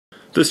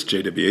This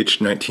JWH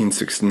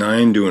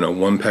 1969 doing a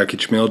one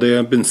package mail day.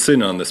 I've been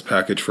sitting on this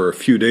package for a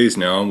few days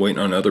now. I'm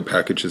waiting on other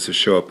packages to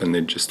show up and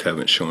they just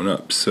haven't shown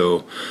up.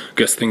 So I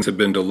guess things have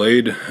been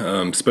delayed,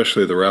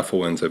 especially the raffle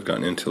wins I've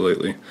gotten into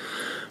lately.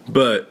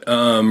 But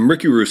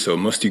Ricky Russo,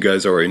 most of you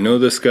guys already know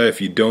this guy. If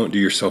you don't, do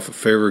yourself a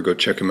favor, go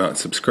check him out and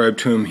subscribe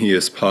to him. He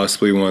is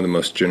possibly one of the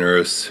most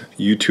generous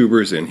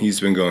YouTubers, and he's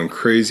been going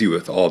crazy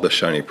with all the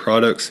shiny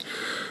products,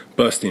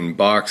 busting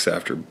box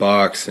after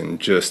box, and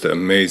just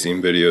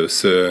amazing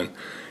videos.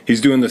 He's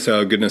doing this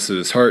out of goodness of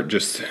his heart,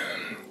 just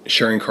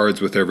sharing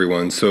cards with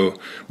everyone. So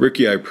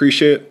Ricky, I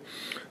appreciate it.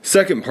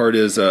 Second part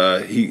is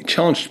he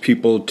challenged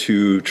people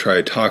to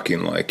try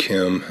talking like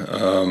him.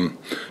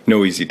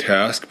 No easy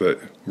task,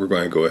 but we're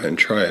going to go ahead and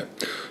try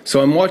it.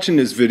 So I'm watching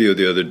his video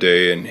the other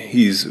day, and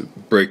he's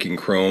breaking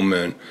chrome,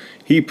 and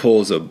he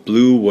pulls a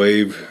blue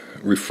wave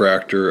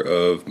refractor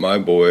of my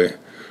boy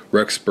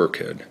Rex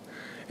Burkhead.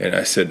 And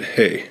I said,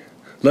 hey,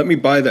 let me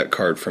buy that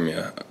card from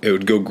you. It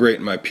would go great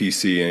in my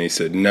PC. And he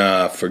said,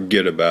 nah,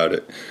 forget about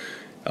it.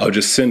 I'll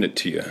just send it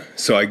to you.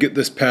 So I get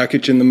this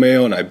package in the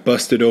mail, and I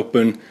bust it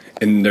open,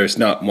 and there's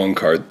not one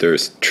card,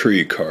 there's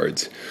tree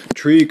cards.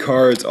 Tree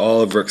cards,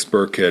 all of Rex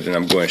Burkhead, and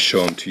I'm going to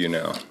show them to you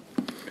now.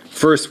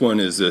 First one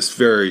is this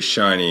very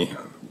shiny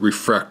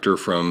refractor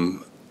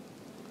from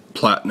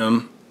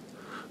Platinum.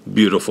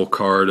 Beautiful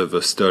card of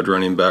a stud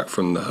running back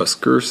from the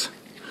Huskers.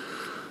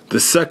 The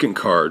second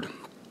card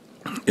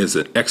is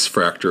an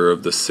X-fractor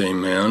of the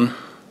same man,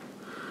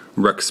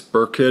 Rex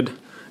Burkhead.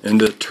 And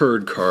the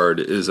third card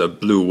is a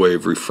blue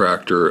wave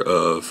refractor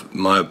of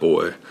my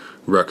boy,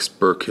 Rex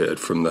Burkhead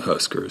from the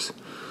Huskers.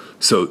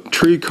 So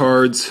tree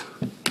cards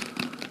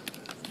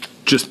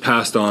just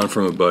passed on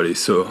from a buddy.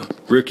 So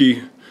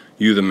Ricky,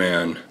 you the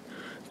man.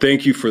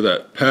 Thank you for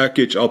that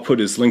package. I'll put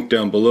his link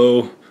down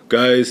below.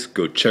 Guys,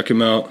 go check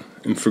him out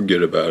and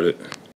forget about it.